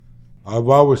I've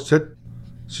always said,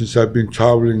 since I've been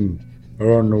traveling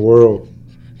around the world,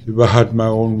 if I had my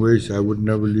own ways, I would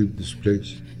never leave this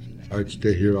place. I'd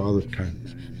stay here all the time.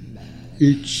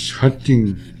 Each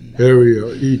hunting area,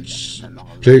 each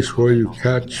place where you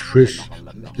catch fish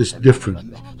is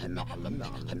different.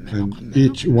 And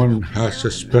each one has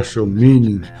a special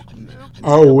meaning.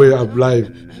 Our way of life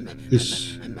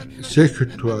is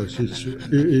sacred to us.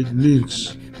 It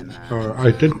means our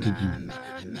identity.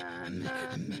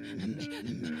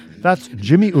 That's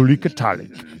Jimmy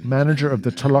Ullikatalik, manager of the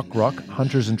Tuluk Rock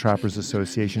Hunters and Trappers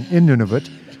Association in Nunavut,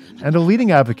 and a leading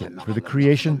advocate for the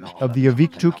creation of the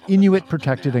Aviqtuuq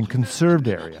Inuit-protected and conserved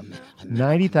area,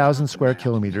 90,000 square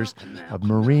kilometers of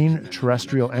marine,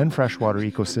 terrestrial, and freshwater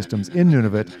ecosystems in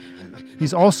Nunavut.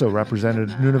 He's also represented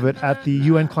Nunavut at the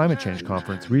UN Climate Change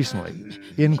Conference recently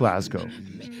in Glasgow.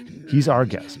 He's our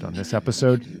guest on this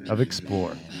episode of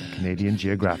Explore, a Canadian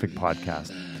Geographic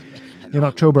podcast. In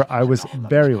October, I was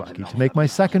very lucky to make my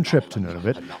second trip to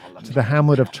Nunavut, to the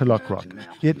hamlet of Tuluk Rock.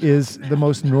 It is the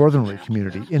most northerly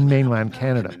community in mainland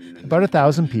Canada. About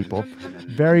 1,000 people,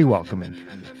 very welcoming,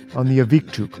 on the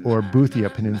Aviqtuuq or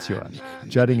Boothia Peninsula,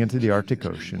 jutting into the Arctic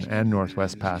Ocean and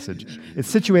Northwest Passage. It's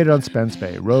situated on Spence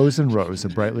Bay, rows and rows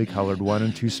of brightly colored 1-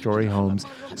 and 2-story homes,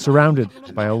 surrounded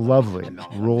by a lovely,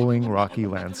 rolling, rocky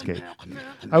landscape.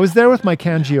 I was there with my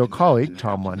CanGeo colleague,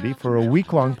 Tom Lundy, for a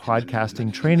week-long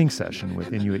podcasting training session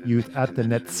with Inuit youth at the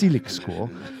Netsilik School,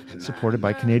 supported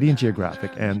by Canadian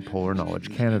Geographic and Polar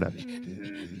Knowledge Canada.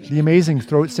 The amazing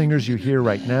throat singers you hear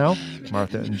right now,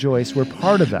 Martha and Joyce, were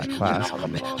part of that class.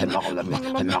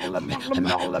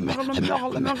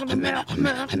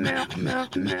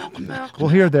 We'll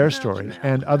hear their story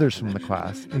and others from the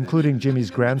class, including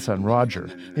Jimmy's grandson, Roger,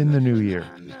 in the new year.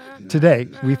 Today,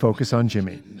 we focus on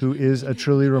Jimmy, who is a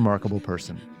truly remarkable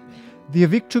person. The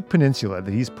Aviqtuuq Peninsula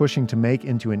that he's pushing to make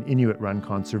into an Inuit-run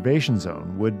conservation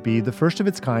zone would be the first of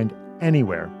its kind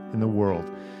anywhere in the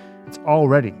world. It's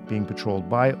already being patrolled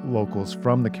by locals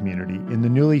from the community in the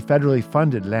newly federally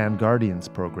funded Land Guardians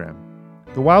program.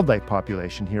 The wildlife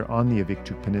population here on the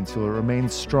Aviqtuuq Peninsula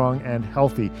remains strong and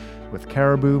healthy, with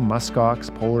caribou,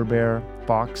 muskox, polar bear,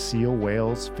 fox, seal,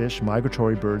 whales, fish,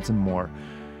 migratory birds, and more.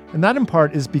 And that in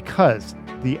part is because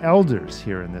the elders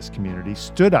here in this community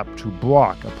stood up to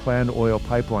block a planned oil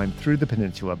pipeline through the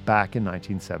peninsula back in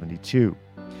 1972.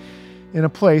 In a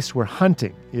place where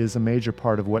hunting is a major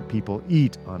part of what people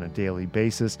eat on a daily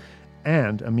basis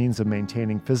and a means of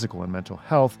maintaining physical and mental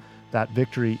health, that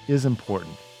victory is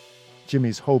important.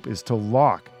 Jimmy's hope is to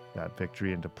lock that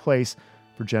victory into place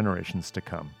for generations to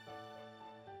come.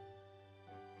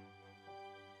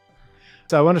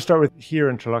 So I want to start with here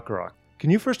in Tuluk Rock. Can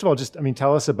you first of all just,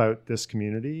 tell us about this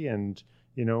community and,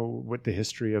 what the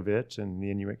history of it and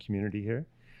the Inuit community here?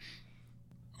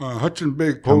 Hudson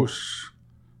Bay Post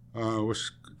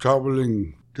was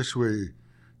traveling this way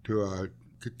to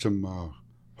get some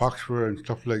fox fur and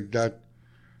stuff like that.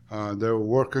 They were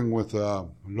working with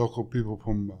local people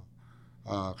from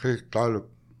Aviqtuuq,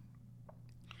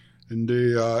 and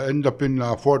they end up in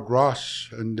Fort Ross,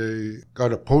 and they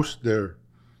got a post there.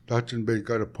 The Hudson Bay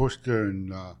got a post there,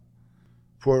 and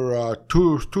for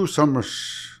two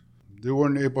summers, they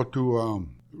weren't able to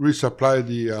resupply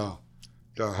the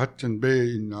Hudson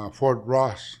Bay in Fort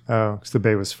Ross. Oh, because the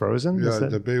bay was frozen? Yeah,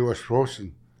 the bay was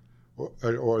frozen.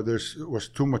 Or there was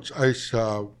too much ice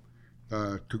to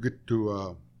get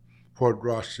to Fort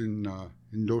Ross in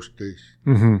those days.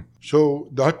 Mm-hmm. So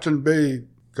the Hudson Bay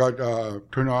got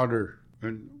turned order,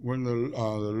 and when the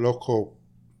local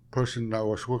person that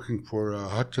was working for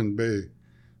Hudson Bay,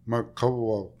 Mark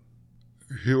Cowell,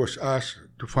 he was asked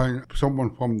to find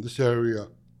someone from this area.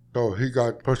 So he got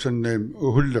a person named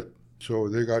Uhullik. So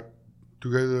they got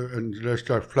together and they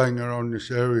started flying around this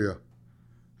area.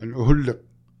 And Uhullik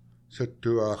said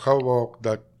to Cowell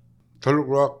that Tuluk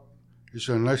Rock is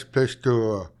a nice place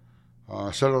to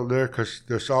settle there because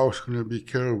there's always going to be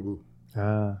caribou.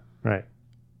 Right.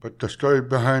 But the story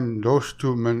behind those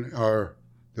two men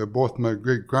they're both my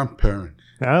great-grandparents.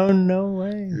 Oh, no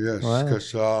way. Yes,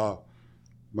 because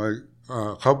my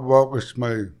Cowell is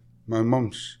my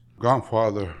mom's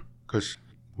grandfather, because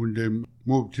when they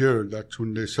moved here, that's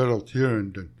when they settled here,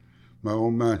 and then my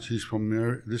old man, he's from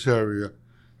this area,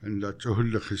 and that's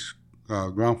Uhullik's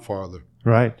grandfather.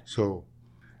 Right. So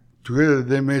together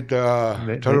they made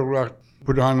Tuluk Rock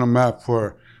put on a map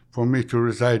for me to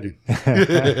reside in.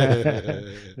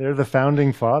 They're the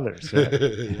founding fathers.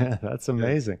 Yeah, that's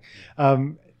amazing.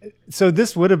 So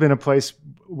this would have been a place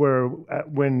where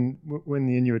when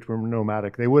the Inuit were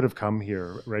nomadic, they would have come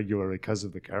here regularly because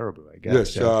of the caribou, I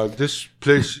guess. Yes, this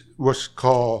place was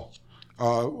called,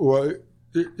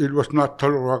 it was not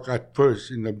Tulloch Rock at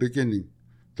first in the beginning.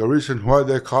 The reason why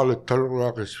they call it Tulloch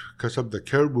Rock is because of the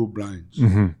caribou blinds.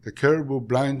 Mm-hmm. The caribou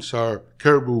blinds are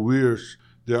caribou weirs.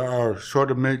 They are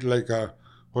sort of made like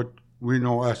what we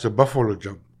know as a buffalo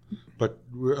jump. But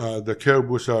the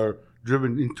caribous are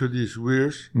driven into these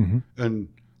weirs, mm-hmm. and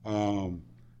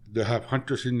they have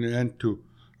hunters in the end to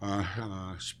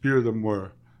spear them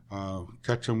or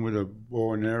catch them with a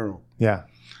bow and arrow. Yeah.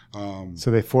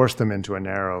 So they force them into a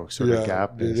narrow sort of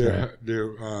gap.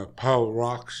 They're pile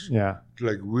rocks. Yeah.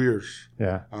 Like weirs.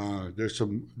 Yeah. There's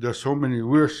so many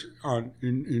weirs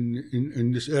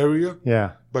in this area.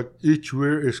 Yeah. But each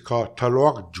weir is called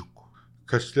Aviqtuuq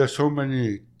because there's so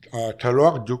many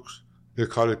Aviqtuuqs. They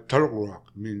call it Tulloch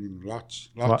Rock, meaning lots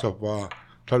of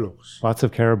Tullochs. Lots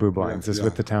of caribou blinds is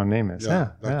what the town name is.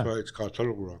 That's why it's called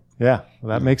Tulloch Rock. Yeah,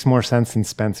 well, that makes more sense than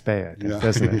Spence Bay, I think,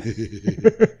 doesn't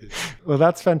it? Well,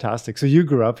 that's fantastic. So you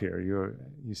grew up here. You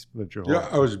lived your whole life.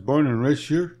 Yeah, I was born and raised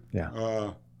here. Yeah.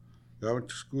 I went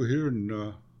to school here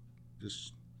and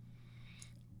just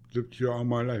lived here all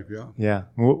my life, yeah. Yeah.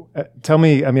 Well, tell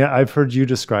me, I mean, I've heard you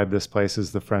describe this place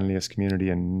as the friendliest community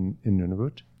in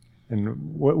Nunavut. And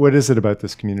what is it about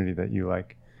this community that you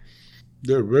like?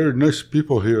 They're very nice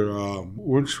people here.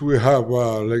 Once we have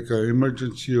like an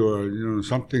emergency or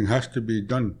something has to be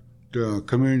done, the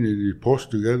community pulls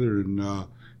together and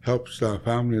helps the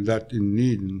family that in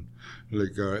need, and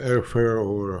like airfare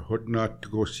or whatnot to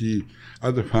go see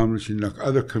other families in like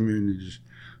other communities.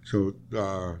 So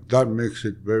that makes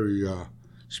it very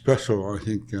special. I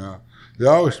think they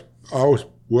always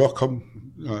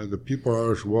welcome. The people are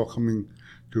always welcoming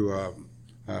to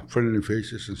friendly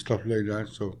faces and stuff like that.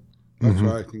 So that's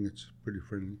why I think it's pretty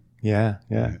friendly. Yeah.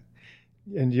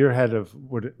 And you're head of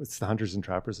it's the Hunters and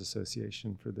Trappers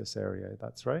Association for this area.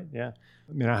 That's right. Yeah.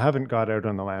 I mean, I haven't got out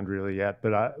on the land really yet,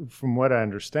 but from what I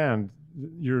understand,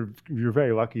 you're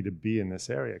very lucky to be in this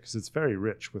area because it's very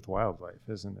rich with wildlife,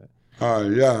 isn't it?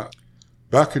 Yeah.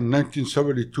 Back in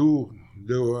 1972,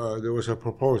 there was a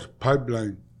proposed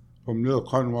pipeline from Little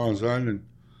Cornwallis Island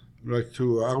right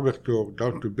to Aviqtuuq,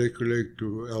 down to Baker Lake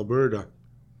to Alberta.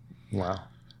 Wow.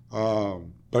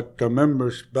 But the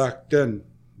members back then,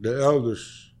 the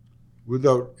elders,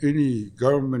 without any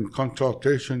government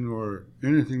consultation or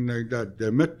anything like that,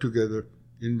 they met together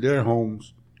in their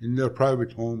homes, in their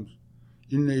private homes,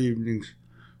 in the evenings,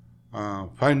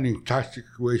 finding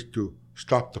tactical ways to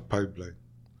stop the pipeline.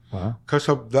 Wow. Because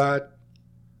of that,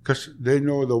 because they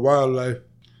know the wildlife,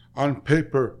 on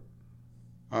paper,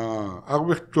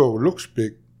 Aviqtuuq looks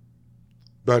big,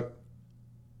 but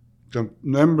the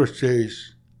member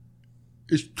says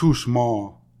it's too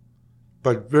small,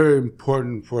 but very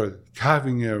important for the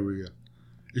calving area.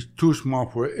 It's too small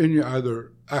for any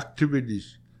other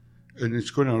activities, and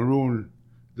it's going to ruin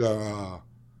the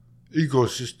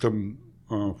ecosystem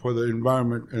for the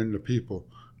environment and the people.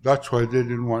 That's why they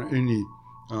didn't want any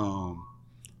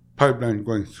pipeline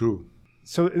going through.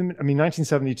 So, I mean,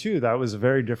 1972, that was a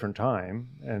very different time,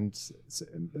 and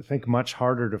I think much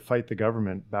harder to fight the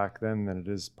government back then than it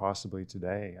is possibly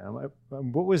today.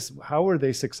 How were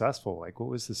they successful? Like, what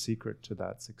was the secret to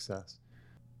that success?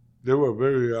 They were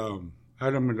very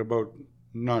adamant about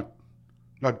not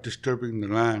disturbing the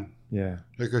land. Yeah.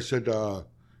 Like I said,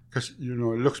 because, it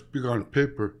looks big on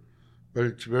paper, but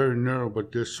it's very narrow,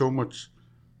 but there's so much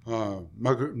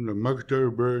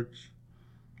migratory birds,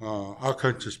 all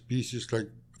kinds of species like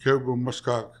caribou,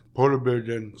 muskrat, polar bear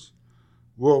dens,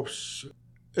 wolves.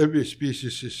 Every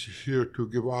species is here to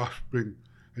give offspring,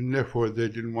 and therefore they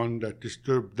didn't want to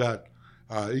disturb that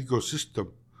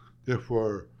ecosystem.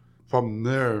 Therefore, from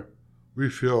there, we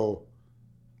feel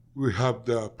we have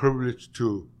the privilege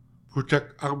to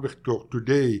protect Aviqtuuq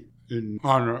today in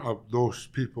honor of those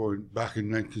people back in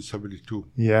 1972.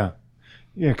 Yeah.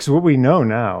 Yeah, because what we know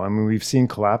now, I mean, we've seen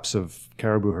collapse of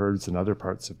caribou herds in other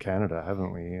parts of Canada,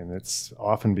 haven't we? And it's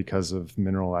often because of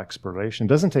mineral exploration. It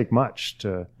doesn't take much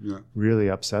to really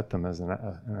upset them as an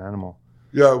animal.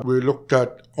 Yeah, we looked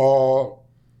at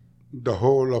the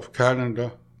whole of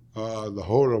Canada, the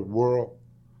whole of world,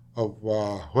 of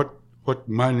what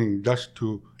mining does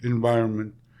to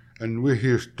environment. And we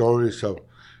hear stories of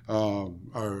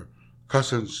our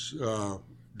cousins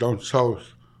down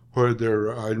south where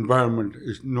their environment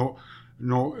is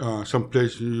some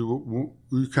places you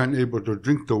can't able to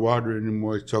drink the water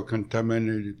anymore. It's so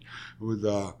contaminated with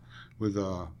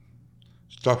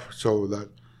stuff. So that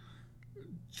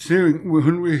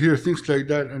when we hear things like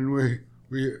that, and we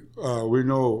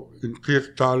know in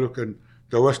Inuit-protected and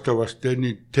the west of us, they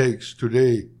need takes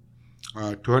today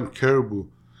to hunt caribou,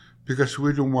 because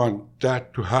we don't want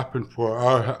that to happen for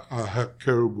our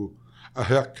caribou. A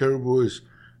caribou is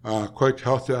quite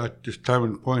healthy at this time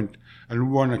and point, and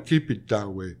we want to keep it that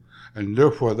way. And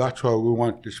therefore, that's why we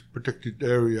want this protected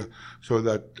area so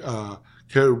that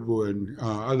caribou and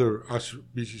other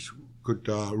species could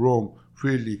roam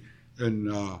freely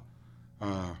and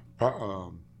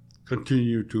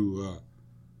continue to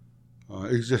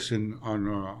exist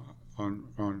on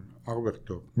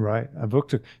Aviqtuuq. Right,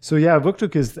 Aviqtuuq. So yeah,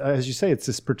 Aviqtuuq is, as you say, it's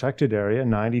this protected area,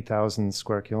 90,000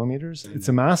 square kilometers. It's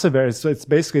a massive area. So it's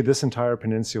basically this entire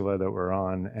peninsula that we're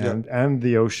on, and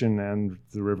the ocean and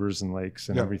the rivers and lakes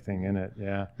and everything in it.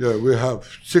 Yeah. Yeah, we have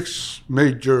 6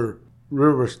 major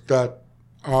rivers that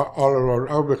are all around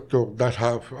Aviqtuuq that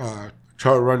have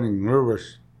char-running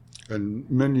rivers, and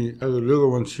many other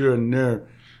little ones here and there.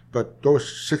 But those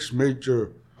 6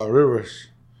 major rivers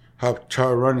have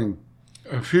char-running.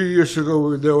 A few years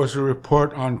ago, there was a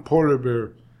report on polar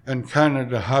bear and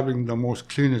Canada having the most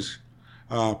cleanest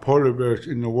polar bears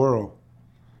in the world.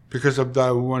 Because of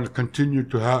that, we want to continue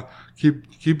to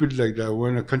keep it like that. We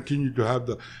want to continue to have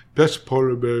the best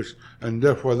polar bears, and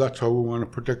therefore that's how we want to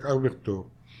protect Aviqtuuq.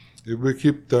 If we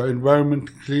keep the environment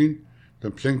clean,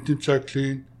 the planktons are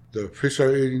clean, the fish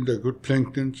are eating the good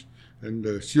planktons, and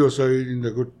the seals are eating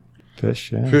the good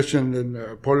fish, and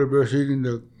then polar bears eating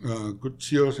the good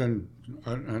seals, and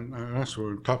us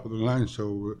we're on top of the line.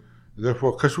 So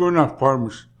therefore, because we're not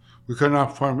farmers, we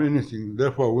cannot farm anything.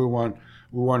 Therefore, we want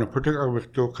to protect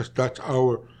Aviqtuuq because that's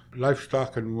our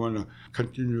livestock, and we want to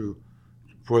continue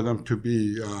for them to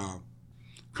be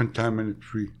contaminant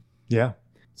free. Yeah.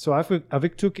 So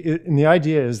Aviqtuuq, and the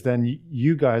idea is then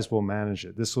you guys will manage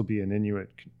it. This will be an Inuit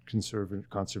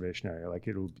conservation area. Like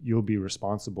you'll be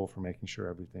responsible for making sure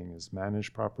everything is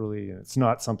managed properly, and it's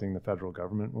not something the federal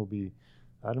government will be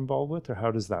that involved with, or how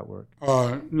does that work?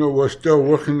 No, we're still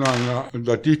working on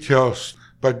the details,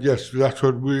 but yes, that's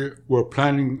what we're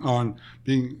planning on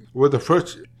being. We're the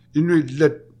first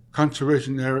Inuit-led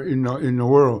conservation area in the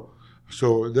world.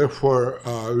 So therefore,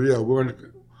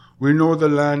 we know the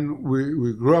land.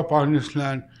 We grew up on this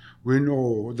land. We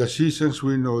know the seasons.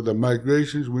 We know the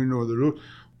migrations. We know the route.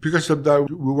 Because of that,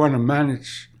 we want to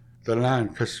manage the land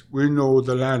because we know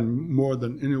the land more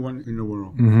than anyone in the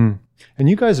world. Mm-hmm. And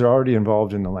you guys are already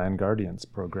involved in the Land Guardians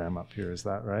program up here, is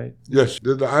that right? Yes,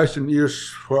 they're the eyes and ears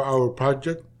for our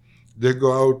project. They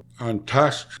go out on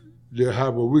tasks. They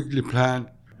have a weekly plan,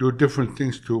 do different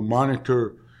things to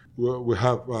monitor. We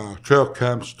have trail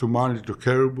camps to monitor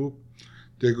caribou.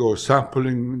 They go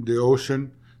sampling the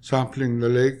ocean, sampling the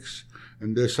lakes,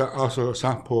 and they also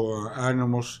sample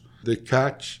animals they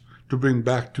catch to bring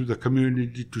back to the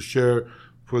community to share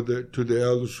to the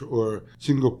elders or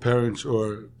single parents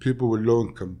or people with low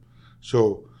income.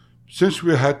 So since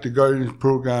we had the Guardians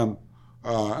program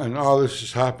and all this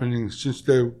is happening, since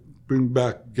they bring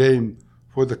back game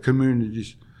for the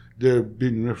communities, they're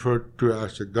being referred to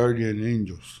as the guardian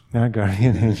angels.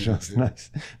 Guardian angels,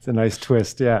 nice. It's a nice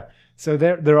twist, yeah. So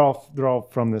they're all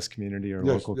from this community or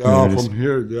local communities? They're all from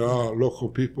here. They're all local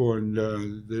people, and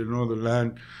they know the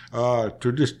land.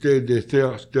 To this day, they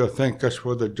still thank us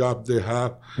for the job they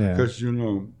have because,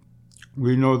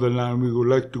 we know the land. We would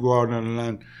like to go out on the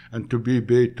land, and to be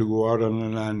paid to go out on the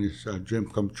land is a dream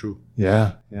come true.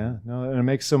 Yeah. No, and it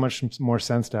makes so much more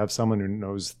sense to have someone who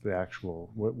knows the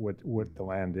actual what the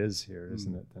land is here,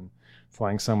 isn't it? Than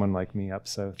flying someone like me up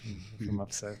south from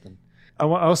up south. And I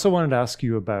also wanted to ask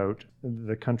you about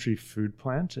the country food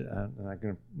plant.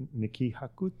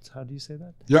 Niqihaqut, how do you say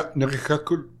that? Yeah,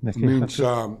 Niqihaqut means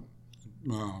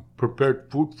prepared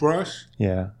food for us.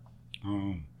 Yeah.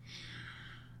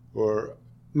 Or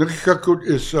Niqihaqut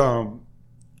is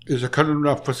a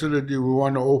culinary facility we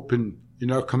want to open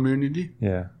in our community.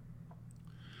 Yeah.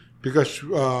 Because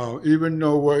even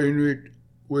though we're Inuit,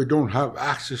 we don't have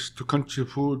access to country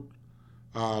food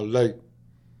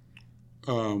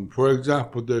for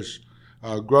example, there's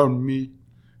ground meat,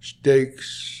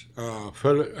 steaks,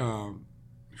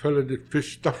 filleted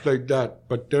fish, stuff like that,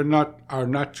 but they're not our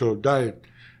natural diet.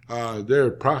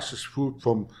 They're processed food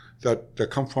that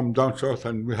come from down south,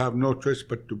 and we have no choice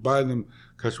but to buy them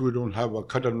because we don't have a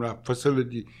cut and wrap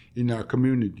facility in our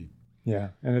community. Yeah,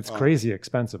 and it's crazy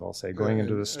expensive, I'll say, going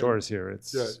into the stores here.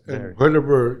 It's and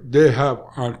whatever they have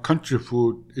on country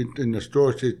food in the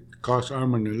stores, it costs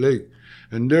arm and a leg.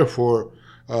 And therefore,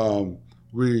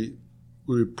 we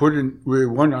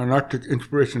won an Arctic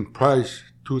Inspiration Prize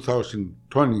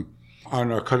 2020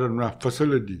 on our cut and wrap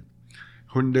facility.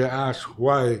 When they asked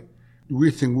why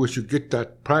we think we should get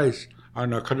that prize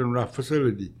on our cut and wrap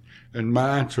facility, and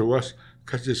my answer was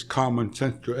because it's common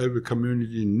sense to every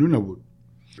community in Nunavut.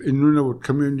 In Nunavut,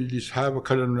 communities have a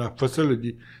cut and wrap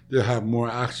facility. They have more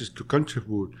access to country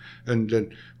food, and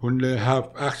then when they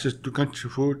have access to country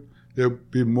food, they'll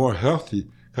be more healthy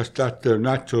because that's their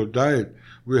natural diet.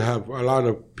 We have a lot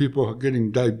of people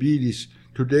getting diabetes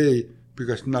today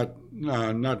because not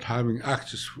having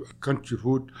access to country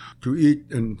food to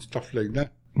eat and stuff like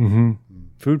that. Mm-hmm.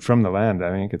 Food from the land,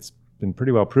 I think it's been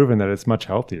pretty well proven that it's much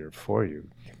healthier for you.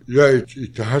 Yeah,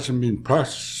 it hasn't been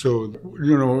processed. So,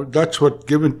 that's what's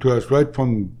given to us right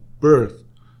from birth.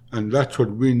 And that's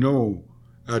what we know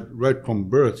right from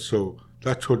birth. So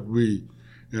that's what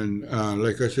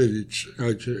like I said,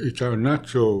 it's our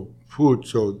natural food.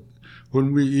 So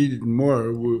when we eat it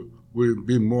more, we'll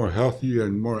be more healthy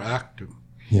and more active.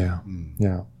 Yeah,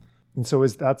 yeah. And so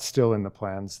is that still in the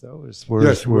plans, though?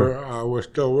 Yes, we're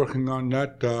still working on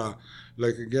that.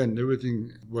 Like again,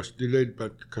 everything was delayed,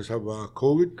 but because of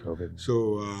COVID.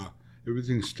 So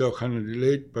everything's still kind of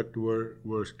delayed, but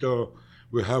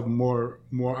we have more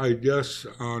ideas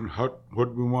on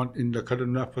what we want in the cut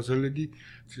and wrap facility,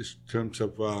 just in terms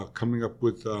of coming up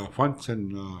with funds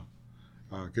and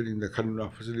getting the cut and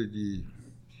wrap facility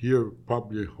here,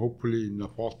 hopefully in the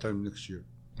fall time next year.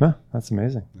 Huh, that's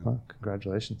amazing. Yeah. Well,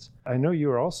 congratulations. I know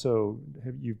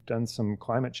you've done some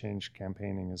climate change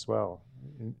campaigning as well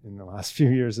in the last few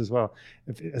years as well.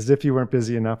 As if you weren't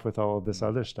busy enough with all of this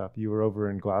other stuff, you were over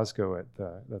in Glasgow at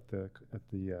the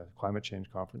climate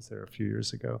change conference there a few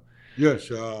years ago. Yes,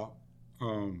 have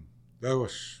a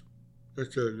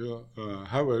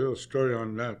little story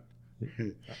on that.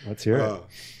 Let's hear it.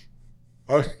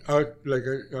 I was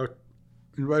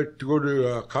invited to go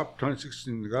to COP26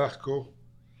 in Glasgow.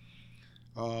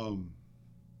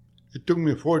 It took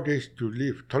me 4 days to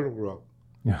leave Tulloch Rock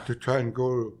to try and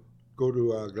go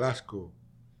to Glasgow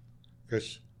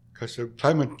because of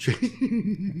climate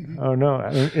change. Oh no!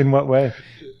 In what way?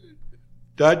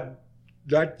 That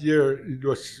year it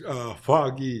was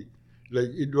foggy.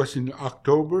 Like it was in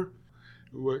October.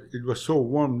 It was so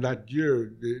warm that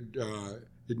year.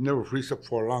 It never freezed up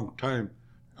for a long time.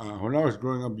 When I was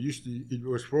growing up, usually it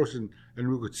was frozen and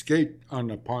we could skate on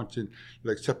the ponds in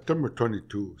like September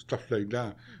 22, stuff like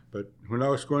that. But when I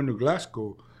was going to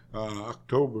Glasgow,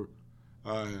 October,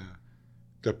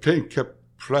 the plane kept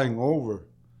flying over,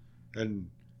 and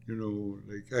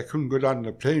I couldn't go down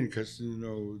the plane because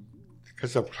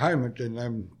of climate, and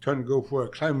I'm trying to go for a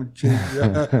climate change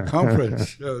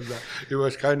conference. So it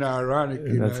was kind of ironic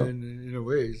in a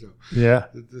way. So yeah,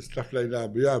 stuff like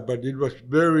that. But it was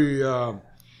very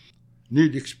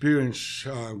neat experience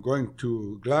going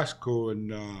to Glasgow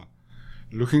and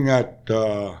looking at.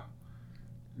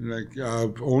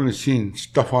 I've only seen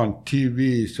stuff on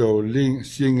TV, so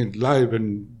seeing it live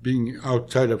and being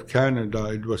outside of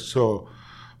Canada, it was so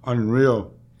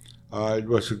unreal. It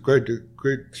was a great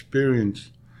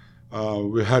experience.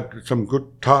 We had some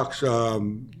good talks.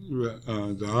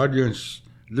 The audience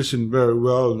listened very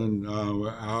well, and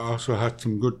I also had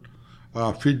some good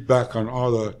feedback on all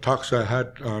the talks I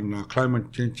had on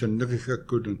climate change and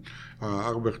Inuit-protected and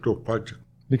Aviqtuuq project.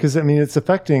 Because it's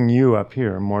affecting you up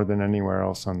here more than anywhere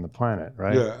else on the planet,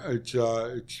 right? Yeah, it's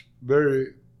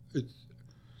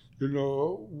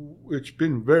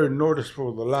been very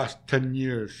noticeable the last 10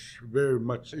 years, very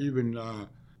much. Even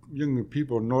younger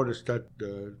people notice that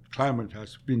the climate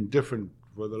has been different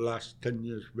for the last 10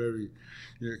 years.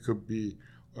 It could be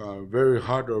very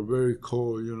hot or very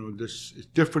cold. This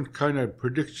different kind of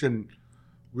prediction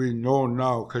we know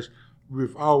now because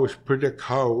we've always predict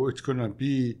how it's going to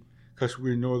be. Because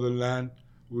we know the land,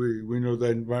 we know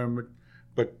the environment,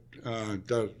 but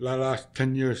the last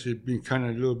 10 years it's been kind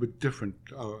of a little bit different,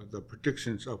 the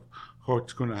predictions of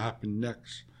what's going to happen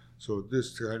next. So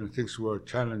this kind of things were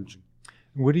challenging.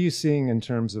 What are you seeing in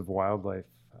terms of wildlife?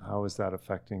 How is that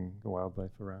affecting the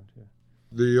wildlife around here?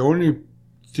 The only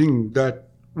thing that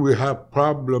we have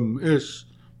problem is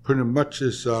pretty much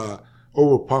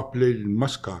overpopulated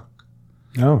muskox.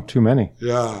 Oh, too many.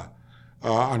 Yeah,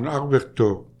 on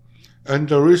Aviqtuuq. And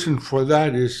the reason for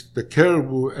that is the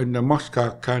caribou and the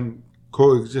muskox can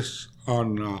coexist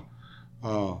on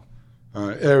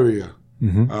area.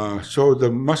 Mm-hmm. So the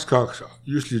muskox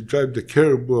usually drive the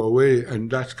caribou away,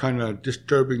 and that's kind of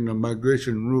disturbing the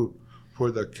migration route for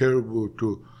the caribou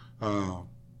to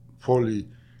fully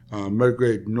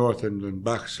migrate north and then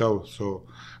back south. So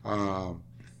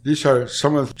these are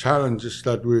some of the challenges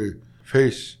that we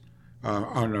face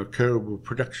on our caribou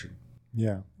production.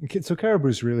 Yeah. So caribou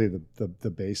is really the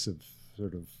base of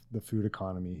sort of the food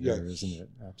economy here, yes. Isn't it?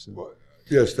 Absolutely. Well,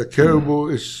 yes, the caribou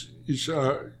is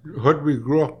what we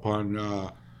grew up on.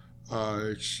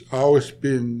 It's always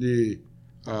been the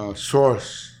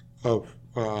source of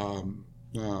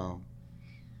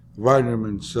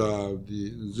vitamins,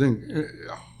 the zinc,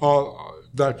 all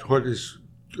that what is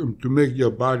to make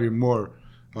your body more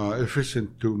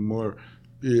efficient, to more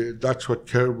that's what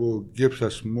caribou gives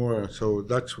us more. So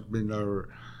that's been our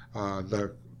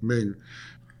the main.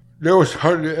 There was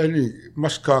hardly any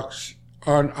muskox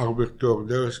on Aviqtuuq.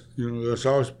 There's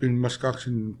always been muskox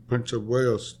in Prince of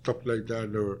Wales, stuff like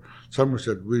that, or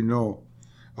Somerset. We know,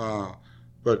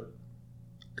 but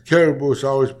caribou has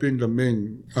always been the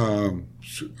main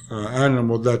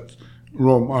animal that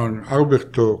roam on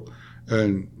Aviqtuuq,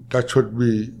 and that's what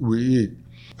we eat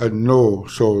and know.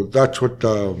 So that's what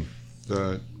the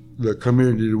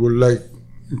community would like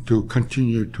to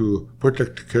continue to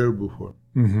protect the caribou for.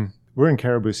 Mm-hmm. We're in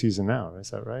caribou season now,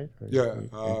 is that right?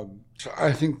 So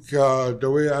I think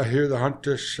the way I hear the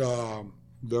hunters,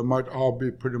 they might all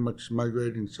be pretty much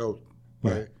migrating south,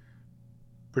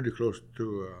 pretty close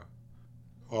to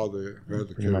all the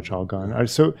pretty caribou. much all gone.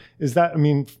 So is that? I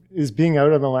mean, is being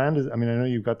out on the land? I know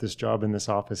you've got this job in this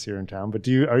office here in town, but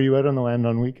are you out on the land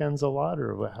on weekends a lot,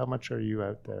 or how much are you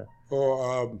out there?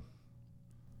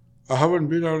 I haven't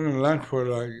been out on the land for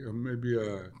like maybe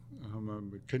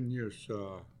 10 years.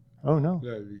 Oh no!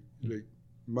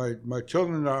 Like my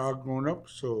children are all grown up,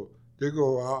 so they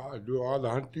go out, do all the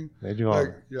hunting. They do all.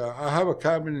 I have a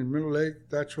cabin in Middle Lake.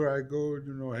 That's where I go,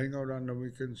 hang out on the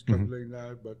weekends, stuff like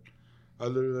that. But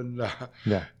other than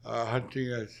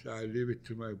hunting, I leave it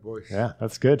to my boys. Yeah,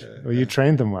 that's good. Well, you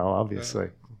trained them well, obviously.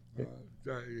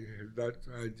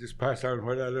 I just pass on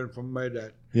what I learned from my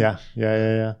dad. Yeah.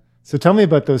 So tell me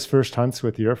about those first hunts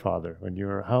with your father. When you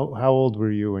were how old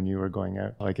were you when you were going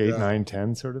out? Like 8, 9,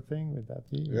 10 sort of thing? Would that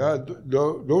be? Yeah,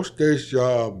 those days.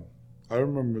 I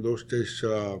remember those days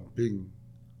being,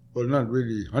 well, not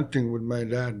really hunting with my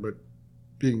dad, but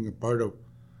being a part of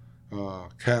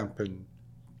camp and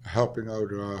helping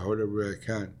out whatever I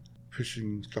can,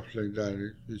 fishing, stuff like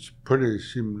that. It's pretty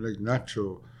seemed like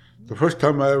natural. The first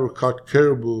time I ever caught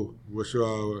caribou was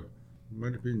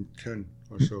might have been 10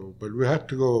 or so, but we had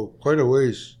to go quite a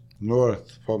ways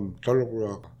north from Tulloch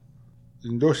Rock.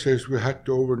 In those days, we had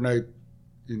to overnight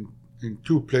in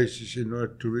 2 places in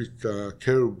order to reach the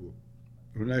caribou.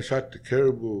 When I shot the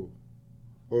caribou,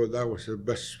 that was the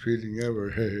best feeling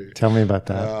ever. Tell me about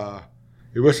that.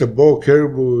 It was a bow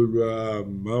caribou.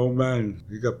 My old man,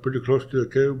 he got pretty close to the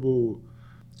caribou.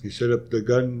 He set up the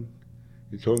gun.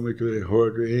 He told me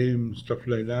to aim, stuff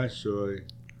like that. So I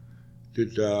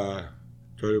did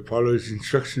try to follow his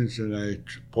instructions, and I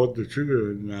pulled the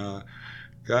trigger and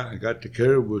got the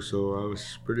caribou. So I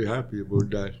was pretty happy about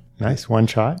that. Nice, one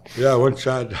shot. Yeah, one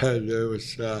shot. I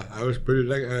was pretty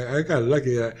lucky. I got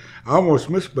lucky. I almost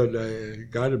missed, but I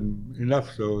got him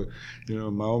enough. So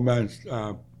my old man,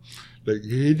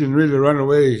 he didn't really run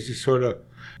away. He just sort of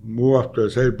moved off to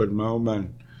his head. But my old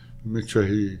man made sure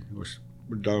he was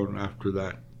down after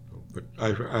that. But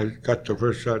I got the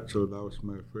first shot, so that was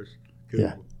my first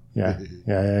caribou.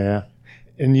 Yeah.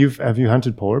 And have you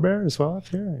hunted polar bear as well up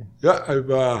here? Yeah, I've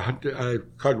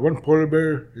caught one polar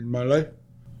bear in my life.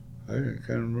 I can't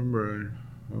remember.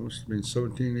 I must have been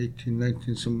 17, 18,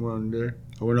 19, somewhere in there.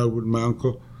 I went out with my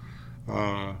uncle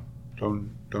down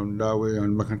that way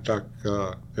on Makantak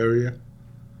area.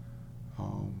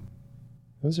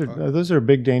 Those are a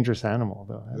big, dangerous animal,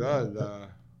 though.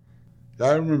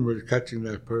 I remember catching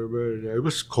that polar bear. It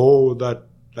was cold that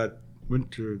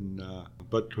winter,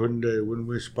 but when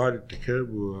we spotted the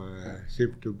caribou,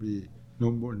 seemed to be no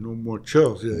more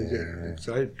chills.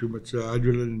 Excited, too much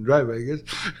adrenaline drive, I guess.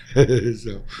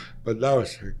 But that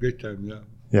was a great time.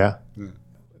 Yeah.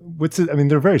 What's it? I mean,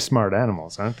 they're very smart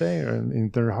animals, aren't they?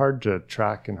 They're hard to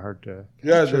track and hard to.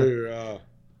 Yeah,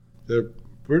 they're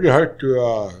pretty hard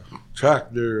to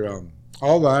track. They're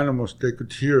all the animals they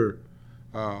could hear,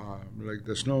 like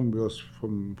the snowmobiles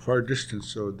from far distance,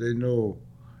 so they know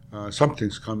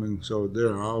something's coming. So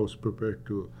they're always prepared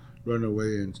to run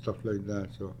away and stuff like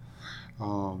that. So.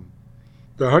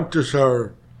 The hunters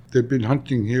they've been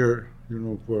hunting here,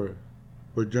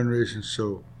 for generations.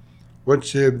 So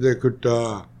once they could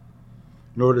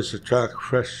notice a track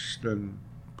fresh, then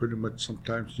pretty much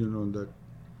sometimes, that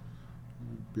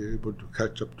be able to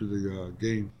catch up to the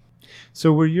game.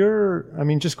 So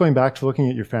just going back to looking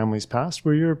at your family's past,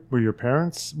 were your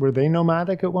parents, were they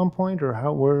nomadic at one point, or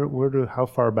how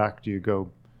far back do you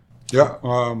go? Yeah,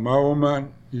 my old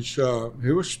man, he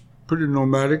was pretty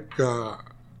nomadic.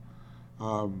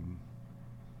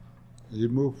 He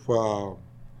moved,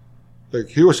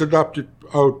 he was adopted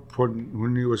out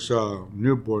when he was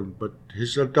newborn, but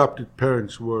his adopted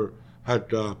parents had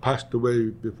passed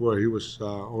away before he was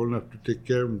old enough to take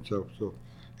care of himself. So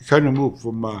he kind of moved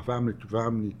from family to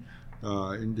family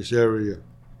in this area,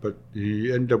 but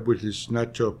he ended up with his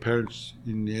natural parents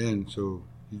in the end. So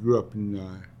he grew up in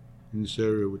this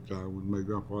area with my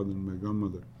grandfather and my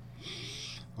grandmother.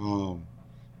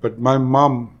 But my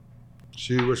mom,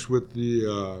 she was with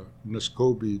the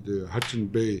Nescoby, the Hudson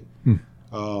Bay.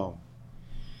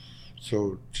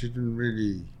 So she didn't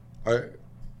really.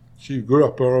 She grew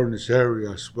up around this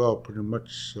area as well, pretty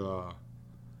much. I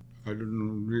don't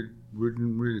know. We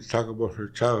didn't really talk about her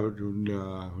childhood when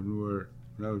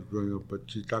I was growing up, but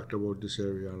she talked about this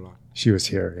area a lot. She was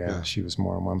here, yeah. She was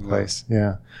more in one place,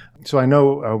 yeah. So I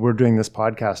know we're doing this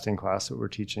podcasting class that we're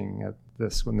teaching at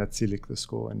this Inuit-protected, the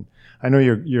school, and I know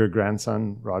your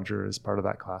grandson Roger is part of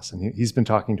that class, and he's been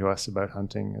talking to us about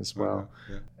hunting as well.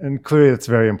 And clearly, it's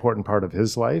a very important part of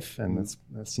his life, and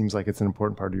it seems like it's an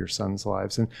important part of your son's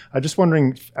lives. And I'm just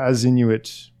wondering, as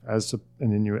Inuit, as an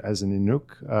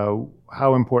Inuk,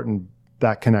 how important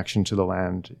that connection to the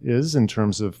land is in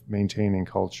terms of maintaining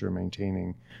culture,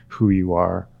 maintaining who you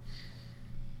are.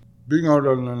 Being out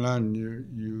on the land,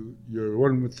 you're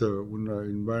one with the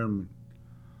environment.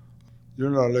 You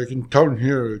know, like in town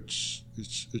here, it's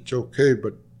okay,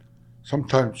 but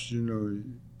sometimes, you know,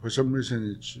 for some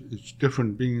reason it's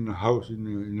different being in a house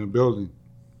in a building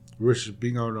versus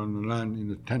being out on the land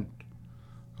in a tent.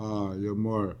 You're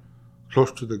more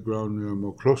close to the ground. You're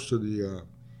more close to the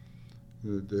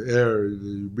air.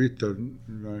 You breathe the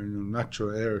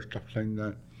natural air, stuff like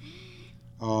that.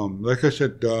 Like I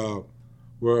said,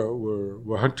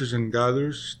 we're hunters and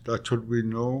gatherers. That's what we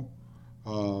know.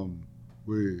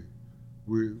 We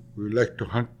like to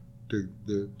hunt the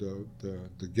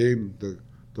game,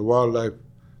 the wildlife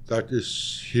that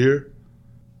is here.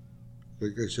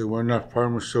 Like I said, we're not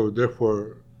farmers, so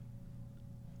therefore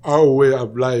our way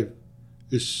of life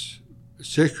is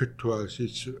sacred to us.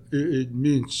 It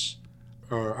means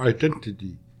our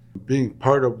identity. Being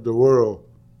part of the world,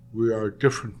 we are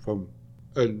different from,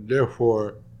 and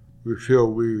therefore we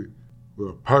feel we're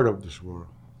part of this world.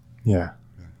 Yeah.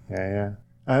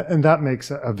 And that makes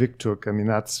Aviqtuuq, I mean,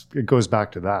 it goes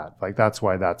back to that. Like, that's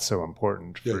why that's so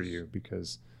important for you,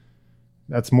 because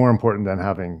that's more important than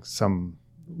having some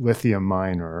lithium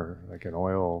mine or like an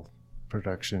oil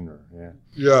production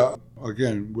Yeah,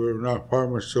 again, we're not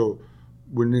farmers, so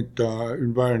we need the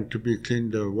environment to be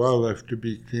clean, the wildlife to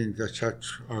be clean, because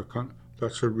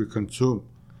that's what we consume.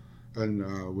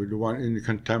 And we don't want any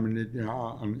contamination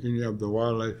on any of the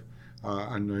wildlife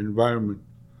and the environment.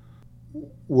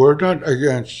 We're not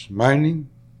against mining,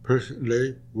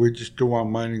 personally. We just don't want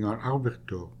mining on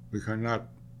Aviqtuuq. We cannot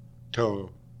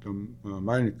tell the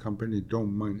mining company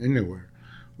don't mine anywhere.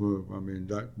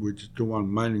 We just don't want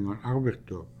mining on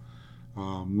Aviqtuuq.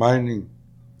 Mining,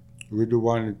 we don't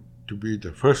want it to be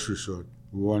the first resort.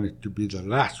 We want it to be the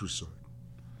last resort.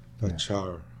 That's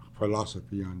our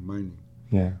philosophy on mining.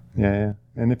 Yeah.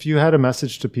 And if you had a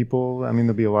message to people, I mean,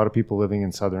 there'll be a lot of people living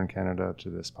in southern Canada to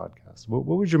this podcast. What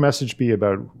would your message be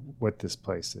about what this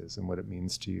place is and what it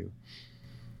means to you?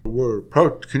 We're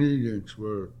proud Canadians.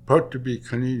 We're proud to be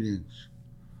Canadians.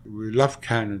 We love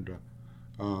Canada.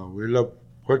 We love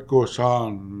what goes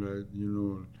on,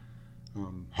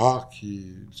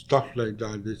 hockey, stuff like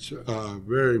that. It's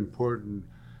very important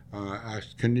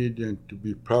as Canadians to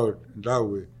be proud that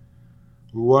way.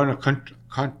 We want to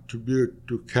contribute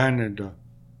to Canada,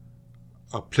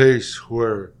 a place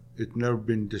where it's never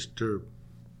been disturbed.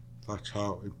 That's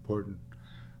how important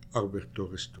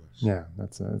Aviqtuuq is to us. Yeah,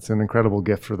 it's an incredible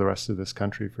gift for the rest of this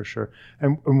country, for sure.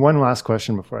 And one last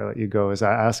question before I let you go is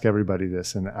I ask everybody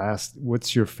this, and ask,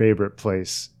 what's your favorite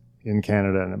place in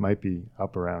Canada? And it might be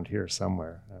up around here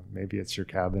somewhere. Maybe it's your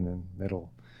cabin in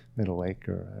Middle Lake,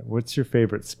 or what's your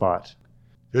favorite spot?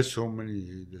 There's so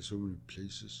many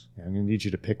places. Yeah, I'm going to need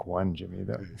you to pick one, Jimmy,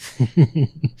 though.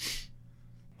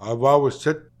 I've always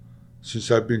said, since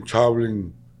I've been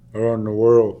traveling around the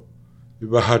world,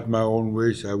 if I had my own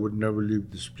ways, I would never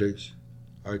leave this place.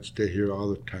 I'd stay here all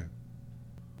the time.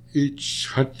 Each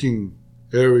hunting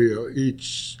area,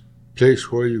 each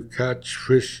place where you catch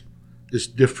fish is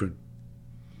different.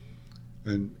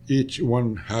 And each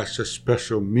one has a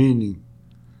special meaning.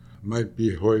 It might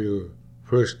be where you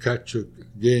first catch a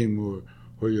game, or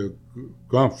where your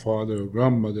grandfather or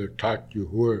grandmother taught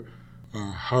you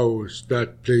how is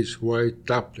that place, why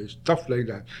that place, stuff like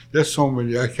that. There's so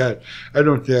many. I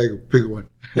don't think I can pick one.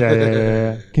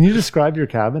 Yeah. Can you describe your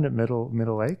cabin at Middle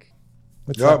Lake?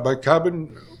 My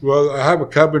cabin. Well, I have a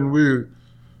cabin.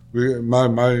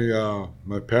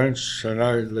 My parents and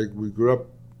I, we grew up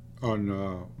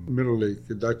on Middle Lake.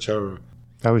 That's our.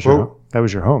 That was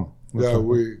your home.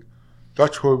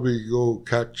 That's where we go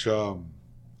catch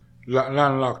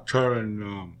landlocked char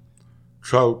and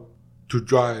trout to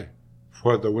dry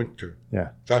for the winter.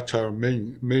 Yeah, that's our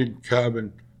main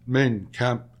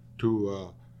camp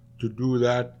to do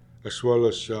that, as well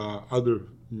as other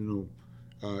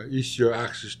easier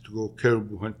access to go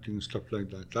caribou hunting and stuff like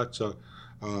that. That's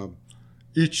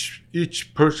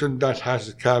each person that has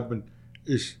a cabin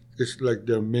is like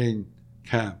their main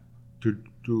camp to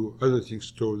do other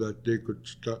things so that they could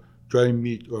dry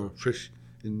meat or fish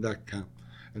in that camp.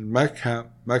 And my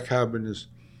cabin is,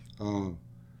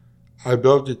 I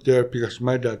built it there because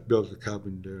my dad built a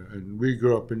cabin there, and we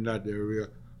grew up in that area.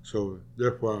 So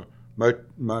therefore, my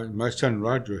son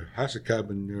Roger has a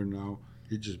cabin there now.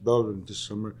 He just built it this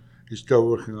summer. He's still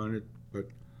working on it, but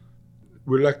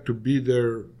we like to be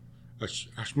there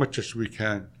as much as we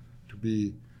can to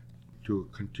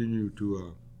continue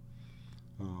to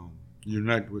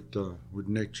unite with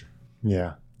nature.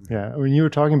 Yeah. Yeah. When you were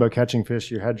talking about catching fish,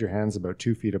 you had your hands about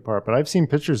 2 feet apart, but I've seen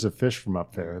pictures of fish from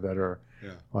up there that are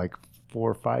like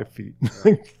 4 or 5 feet,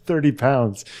 like 30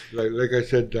 pounds. Like I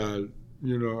said,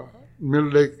 Mill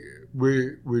Lake,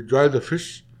 we dry the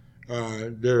fish.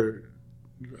 They're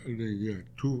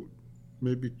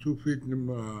maybe 2 feet.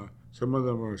 Some of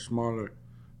them are smaller,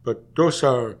 but those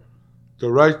are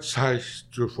the right size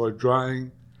for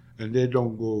drying, and they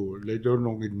don't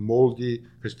get moldy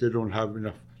because they don't have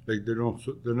enough. Like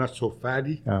they're not so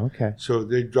fatty. Oh, okay. So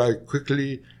they dry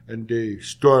quickly and they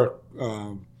store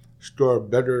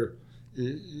better.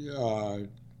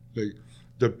 Like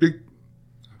the big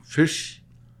fish,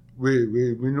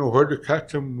 we know where to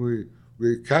catch them.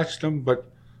 We catch them, but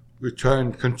we try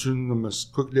and consume them as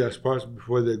quickly as possible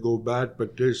before they go bad.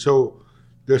 But they're so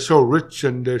rich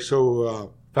and they're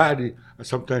so fatty, and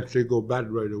sometimes they go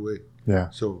bad right away. Yeah.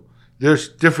 So there's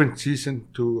different season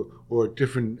or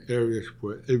different areas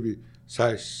for every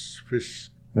size fish.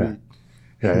 Yeah.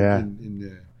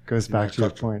 Goes back to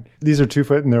your point. These are 2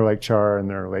 foot and they're like char and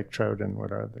they're lake trout, and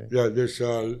what are they? Yeah, there's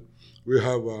we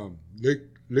have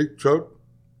lake trout,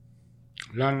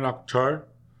 landlocked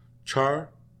char,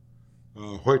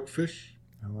 whitefish,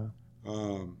 and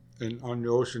on the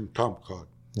ocean tomcod.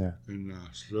 Yeah. And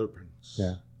slurpins.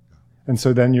 Yeah. And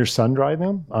so then you're sun dry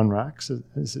them on racks?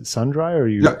 Is it sun dry or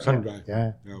you? Yeah, sun dry.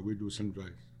 Yeah. Yeah, we do sun dry.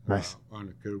 Nice. On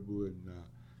the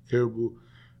caribou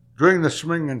during the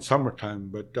spring and summertime.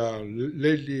 But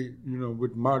lately,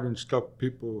 with modern stuff,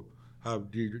 people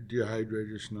have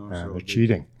dehydrators now. So they're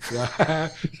cheating. Yeah,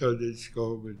 so they just go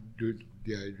home and do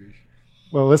dehydration.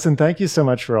 Well, listen, thank you so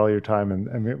much for all your time,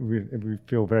 and we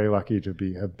feel very lucky to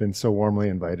have been so warmly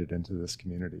invited into this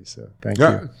community. So thank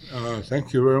you.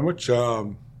 Thank you very much.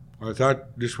 I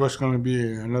thought this was going to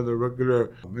be another regular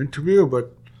interview,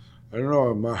 but I don't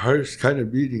know, my heart is kind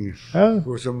of beating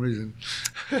for some reason.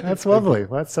 That's lovely.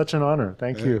 Well, that's such an honor.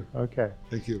 Thank you. Okay.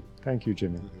 Thank you. Thank you,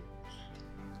 Jimmy.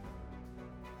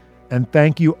 And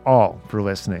thank you all for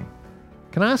listening.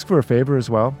 Can I ask for a favor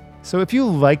as well? So if you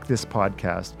like this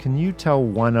podcast, can you tell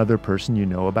one other person you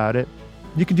know about it?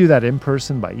 You can do that in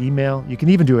person, by email. You can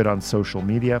even do it on social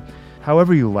media,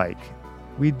 however you like.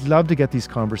 We'd love to get these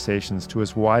conversations to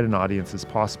as wide an audience as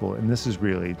possible, and this is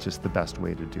really just the best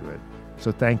way to do it.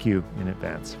 So thank you in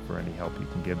advance for any help you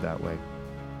can give that way.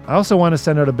 I also want to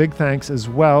send out a big thanks as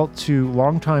well to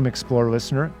longtime Explore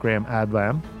listener, Graham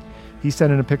Adlam. He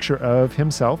sent in a picture of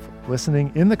himself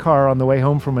listening in the car on the way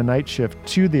home from a night shift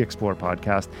to the Explore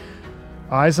podcast.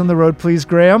 Eyes on the road, please,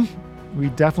 Graham. We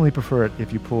definitely prefer it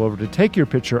if you pull over to take your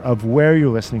picture of where you're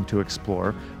listening to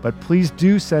Explore, but please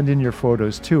do send in your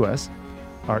photos to us.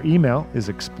 Our email is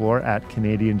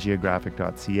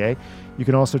explore@canadiangeographic.ca. You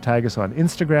can also tag us on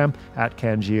Instagram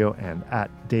 @CanGeo and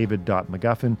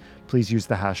 @David.McGuffin. Please use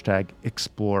the hashtag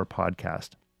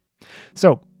ExplorePodcast.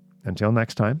 So, until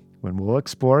next time, when we'll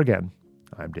explore again,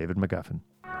 I'm David McGuffin.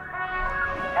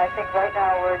 I think right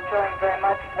now we're enjoying very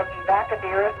much looking back at the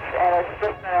Earth, and it's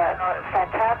just a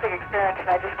fantastic experience, and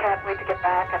I just can't wait to get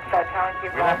back and start telling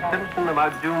people. We left Simpson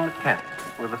about June the 10th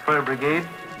with the fur brigade,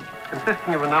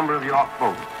 consisting of a number of yacht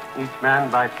boats, each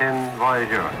manned by 10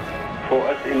 voyageurs. For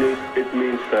us Inuit, it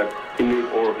means that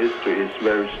Inuit oral history is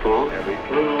very strong. And we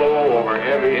flew low over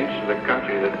every inch of the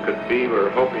country that could be. We were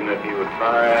hoping that he would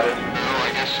fire at us.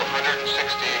 I guess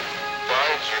 160